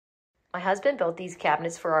My husband built these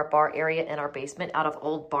cabinets for our bar area in our basement out of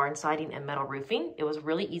old barn siding and metal roofing. It was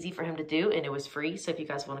really easy for him to do and it was free. So if you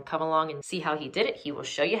guys want to come along and see how he did it, he will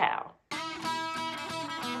show you how.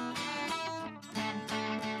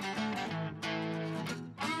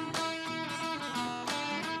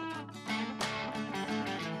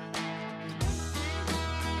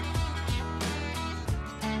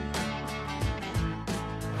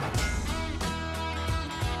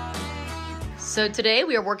 So today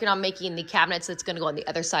we are working on making the cabinets that's going to go on the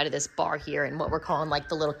other side of this bar here in what we're calling like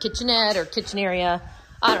the little kitchenette or kitchen area.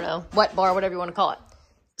 I don't know, wet bar, whatever you want to call it.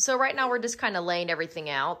 So right now we're just kind of laying everything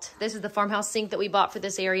out. This is the farmhouse sink that we bought for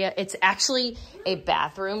this area. It's actually a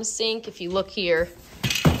bathroom sink. If you look here,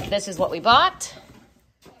 this is what we bought.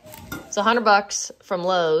 It's $100 from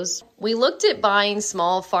Lowe's. We looked at buying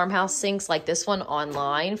small farmhouse sinks like this one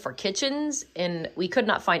online for kitchens, and we could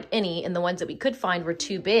not find any, and the ones that we could find were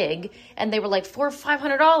too big, and they were like $400 or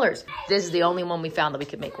 $500. This is the only one we found that we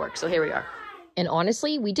could make work, so here we are. And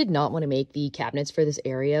honestly, we did not want to make the cabinets for this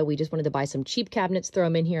area. We just wanted to buy some cheap cabinets, throw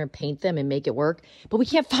them in here and paint them and make it work. But we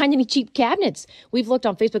can't find any cheap cabinets. We've looked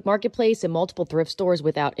on Facebook Marketplace and multiple thrift stores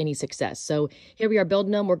without any success. So here we are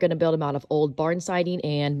building them. We're going to build them out of old barn siding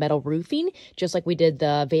and metal roofing, just like we did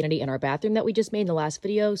the vanity in our bathroom that we just made in the last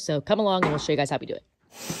video. So come along and we'll show you guys how we do it.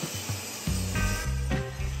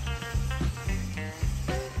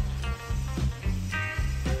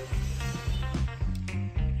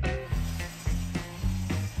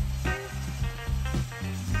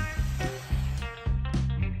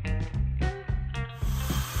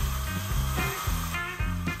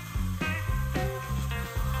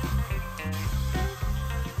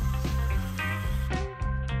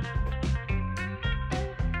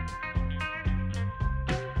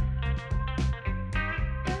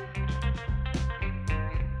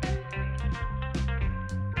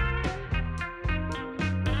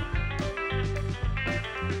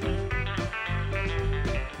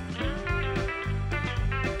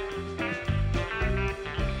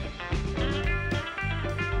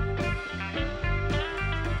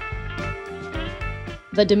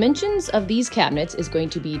 The dimensions of these cabinets is going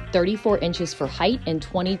to be 34 inches for height and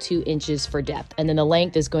 22 inches for depth. And then the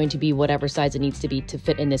length is going to be whatever size it needs to be to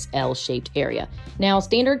fit in this L-shaped area. Now,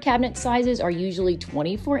 standard cabinet sizes are usually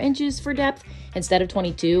 24 inches for depth instead of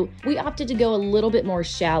 22. We opted to go a little bit more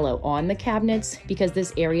shallow on the cabinets because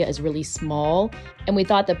this area is really small. And we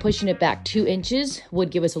thought that pushing it back 2 inches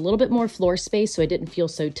would give us a little bit more floor space so it didn't feel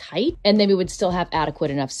so tight. And then we would still have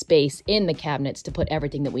adequate enough space in the cabinets to put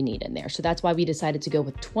everything that we need in there. So that's why we decided to go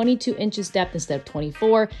with 22 inches depth instead of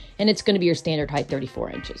 24. And it's going to be your standard height,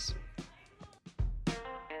 34 inches.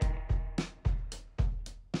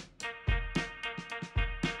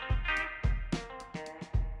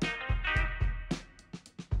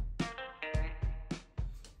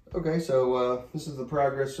 Okay, so this is the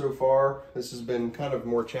progress so far. This has been kind of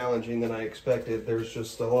more challenging than I expected. There's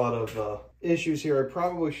just a lot of issues here. I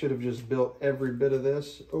probably should have just built every bit of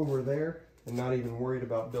this over there and not even worried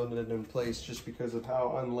about building it in place just because of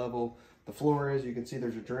how unlevel the floor is. You can see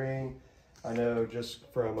there's a drain. I know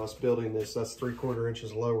just from us building this, that's 3/4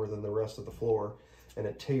 inches lower than the rest of the floor, and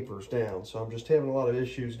it tapers down. So I'm just having a lot of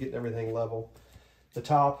issues getting everything level. The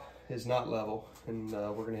top is not level, and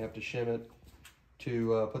we're gonna have to shim it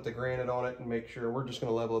to put the granite on it and make sure we're just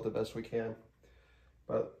going to level it the best we can.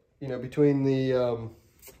 But you know, between the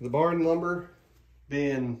barn lumber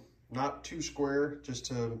being not too square just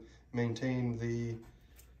to maintain the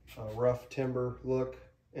rough timber look,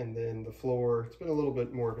 and then the floor, it's been a little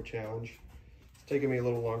bit more of a challenge. It's taken me a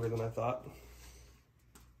little longer than I thought,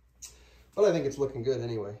 but I think it's looking good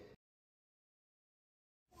anyway.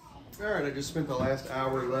 All right, I just spent the last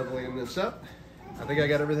hour leveling this up. I think I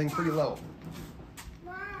got everything pretty low.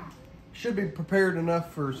 Should be prepared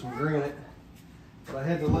enough for some granite, but I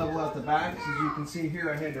had to level out the backs. As you can see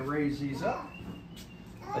here, I had to raise these up.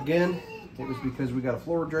 Again, it was because we got a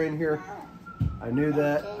floor drain here. I knew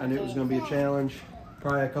that. I knew it was going to be a challenge.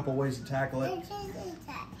 Probably a couple ways to tackle it.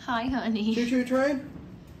 Hi, honey. Choo-choo train?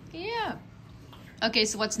 Yeah. Okay,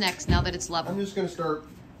 so what's next now that it's level? I'm just going to start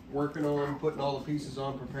working on putting all the pieces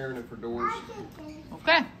on, preparing it for doors.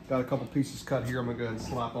 Okay. Got a couple pieces cut here I'm going to go ahead and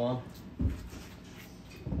slap on.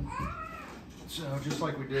 So just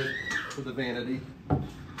like we did for the vanity,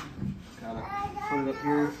 kind of put it up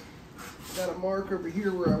here. Got a mark over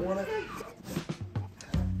here where I want it.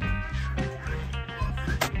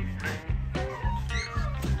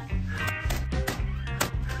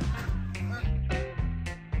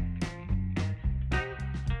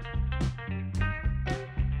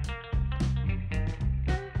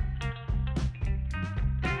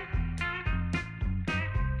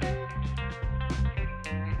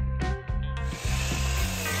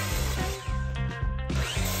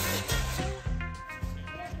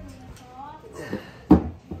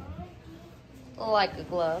 like a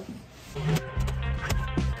glove.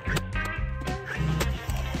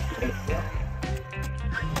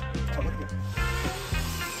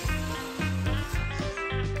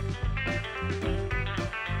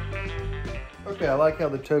 Okay, I like how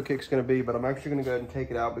the toe kick's gonna be, but I'm actually gonna go ahead and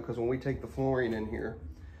take it out because when we take the flooring in here,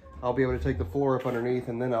 I'll be able to take the floor up underneath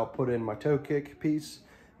and then I'll put in my toe kick piece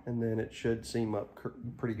and then it should seam up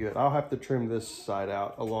pretty good. I'll have to trim this side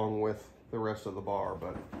out along with the rest of the bar,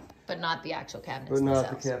 but not the actual cabinets But not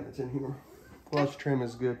themselves. the cabinets in here. Plus trim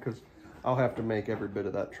is good because I'll have to make every bit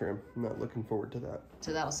of that trim. I'm not looking forward to that.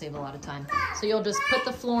 So that'll save a lot of time. So you'll just put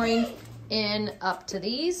the flooring in up to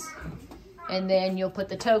these, and then you'll put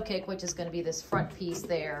the toe kick, which is going to be this front piece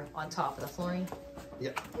there on top of the flooring.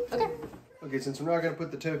 Yep. Okay. Okay, since I'm not going to put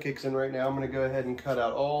the toe kicks in right now, I'm going to go ahead and cut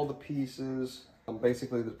out all the pieces.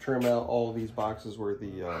 Basically, to trim out all of these boxes where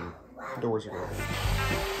the doors are going to be.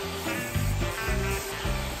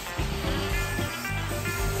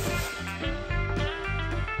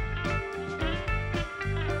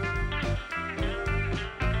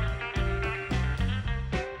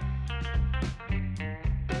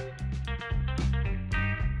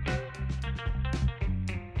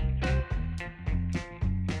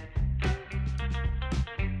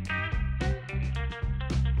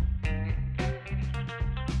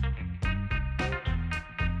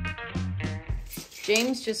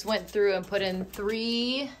 James just went through and put in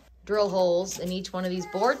 3 drill holes in each one of these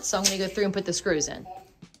boards. So I'm going to go through and put the screws in.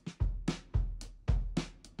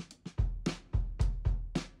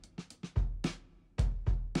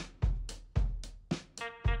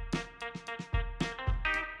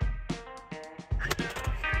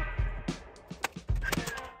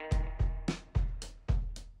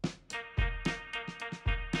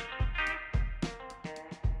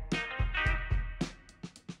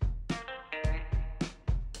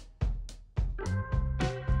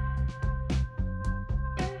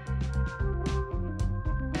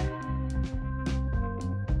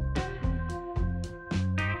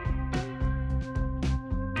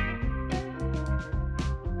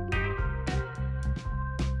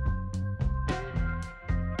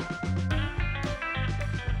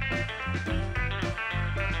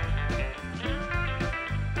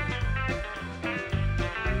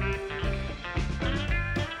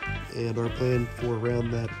 And our plan for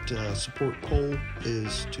around that support pole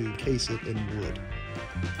is to case it in wood.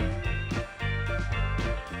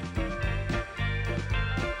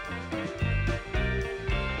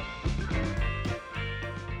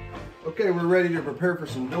 Okay, we're ready to prepare for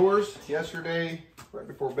some doors. Yesterday, right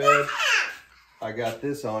before bed, I got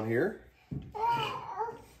this on here.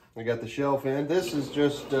 I got the shelf in. This is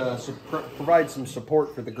just provide some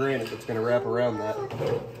support for the granite that's going to wrap around that.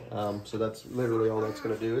 So that's literally all that's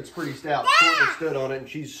going to do. It's pretty stout. Courtney stood on it, and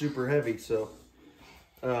she's super heavy. So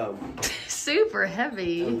super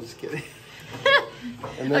heavy. I'm just kidding.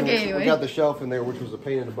 And then Okay, we got the shelf in there, which was a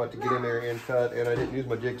pain in the butt to get in there and cut. And I didn't use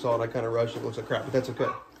my jigsaw, and I kind of rushed it. It looks like crap, but that's okay.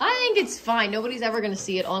 I think it's fine. Nobody's ever going to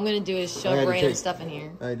see it. All I'm going to do is shove random stuff in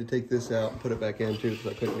here. I had to take this out and put it back in too because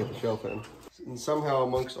I couldn't get the shelf in. And somehow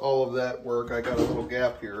amongst all of that work, I got a little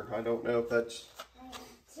gap here. I don't know if that's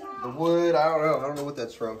the wood. I don't know. I don't know what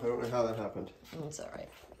that's from. I don't know how that happened. It's all right.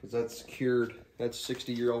 Because that's cured. That's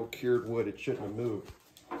 60-year-old cured wood. It shouldn't have moved.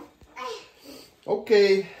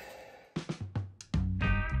 Okay.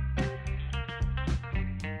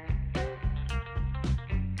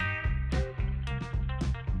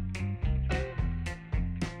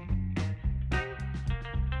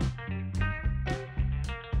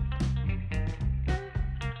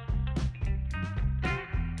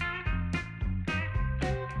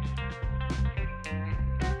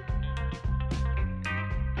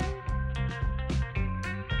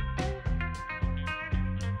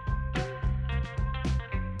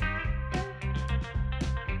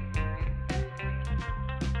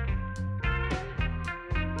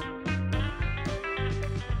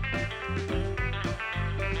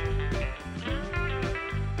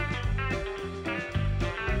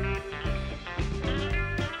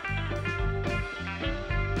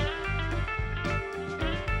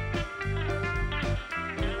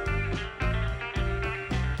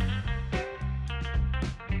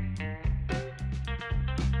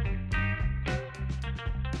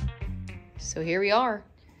 So here we are.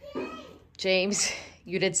 James,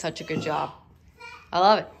 you did such a good job. I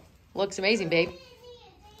love it. Looks amazing, babe.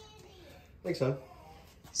 Thanks, son.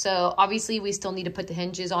 So obviously we still need to put the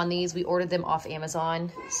hinges on these. We ordered them off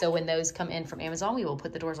Amazon. So when those come in from Amazon, we will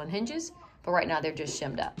put the doors on hinges. But right now they're just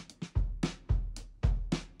shimmed up.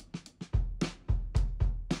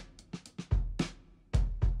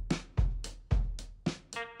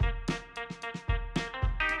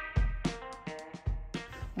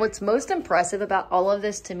 What's most impressive about all of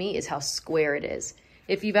this to me is how square it is.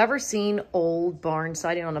 If you've ever seen old barn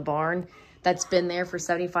siding on a barn that's been there for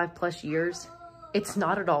 75 plus years, it's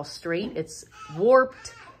not at all straight, it's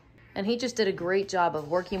warped. And he just did a great job of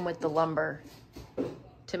working with the lumber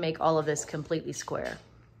to make all of this completely square.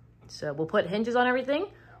 So we'll put hinges on everything,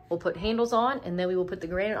 we'll put handles on, and then we will put the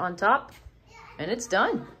granite on top, and it's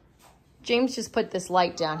done. James just put this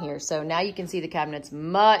light down here, so now you can see the cabinets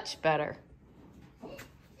much better.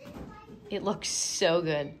 It looks so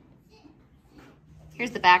good.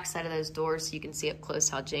 Here's the back side of those doors so you can see up close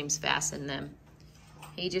how James fastened them.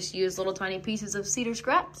 He just used little tiny pieces of cedar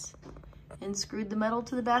scraps and screwed the metal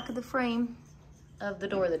to the back of the frame of the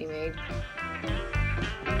door that he made.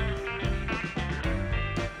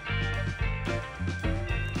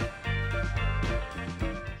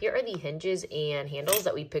 Here are the hinges and handles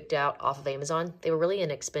that we picked out off of Amazon. They were really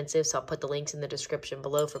inexpensive, so I'll put the links in the description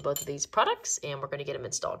below for both of these products, and we're gonna get them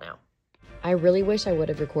installed now. I really wish I would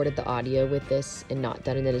have recorded the audio with this and not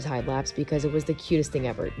done it in a time lapse because it was the cutest thing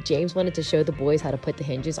ever. James wanted to show the boys how to put the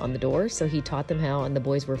hinges on the door, so he taught them how, and the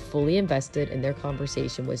boys were fully invested, and their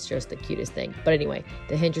conversation was just the cutest thing. But anyway,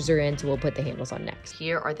 the hinges are in, so we'll put the handles on next.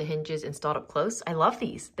 Here are the hinges installed up close. I love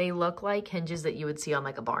these. They look like hinges that you would see on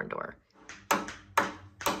like a barn door.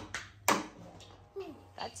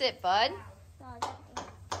 That's it, bud.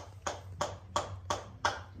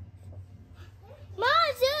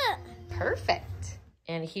 Perfect.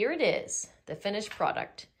 And here it is, the finished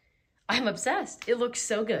product. I'm obsessed. It looks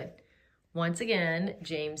so good. Once again,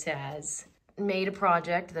 James has made a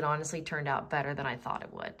project that honestly turned out better than I thought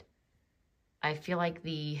it would. I feel like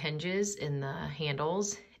the hinges and the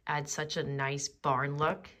handles add such a nice barn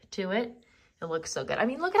look to it. It looks so good. I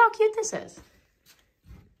mean, look at how cute this is.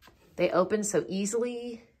 They open so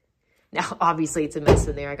easily. Now, obviously it's a mess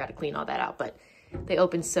in there. I got to clean all that out, but they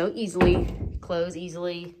open so easily, close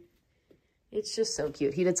easily. It's just so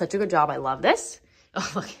cute. He did such a good job. I love this.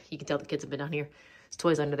 Oh, look, you can tell the kids have been down here. There's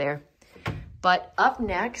toys under there. But up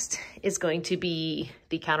next is going to be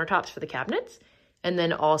the countertops for the cabinets and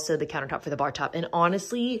then also the countertop for the bar top. And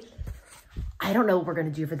honestly, I don't know what we're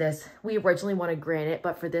going to do for this. We originally wanted granite,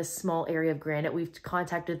 but for this small area of granite, we've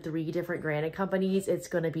contacted 3 different granite companies. It's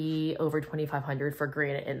going to be over $2,500 for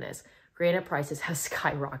granite in this. Granite prices have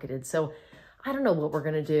skyrocketed. So I don't know what we're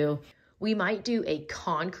going to do. We might do a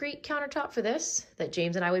concrete countertop for this that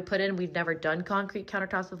James and I would put in. We've never done concrete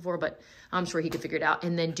countertops before, but I'm sure he could figure it out.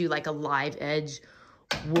 And then do like a live edge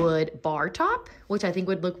wood bar top, which I think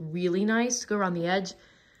would look really nice to go around the edge.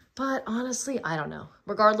 But honestly, I don't know.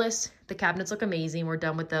 Regardless, the cabinets look amazing. We're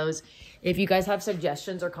done with those. If you guys have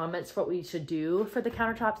suggestions or comments for what we should do for the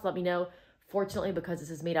countertops, let me know. Fortunately, because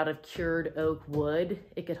this is made out of cured oak wood,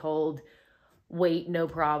 it could hold weight, no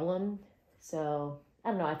problem. So I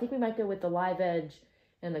don't know. I think we might go with the live edge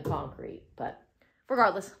and the concrete. But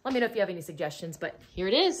regardless, let me know if you have any suggestions. But here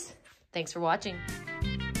it is. Thanks for watching.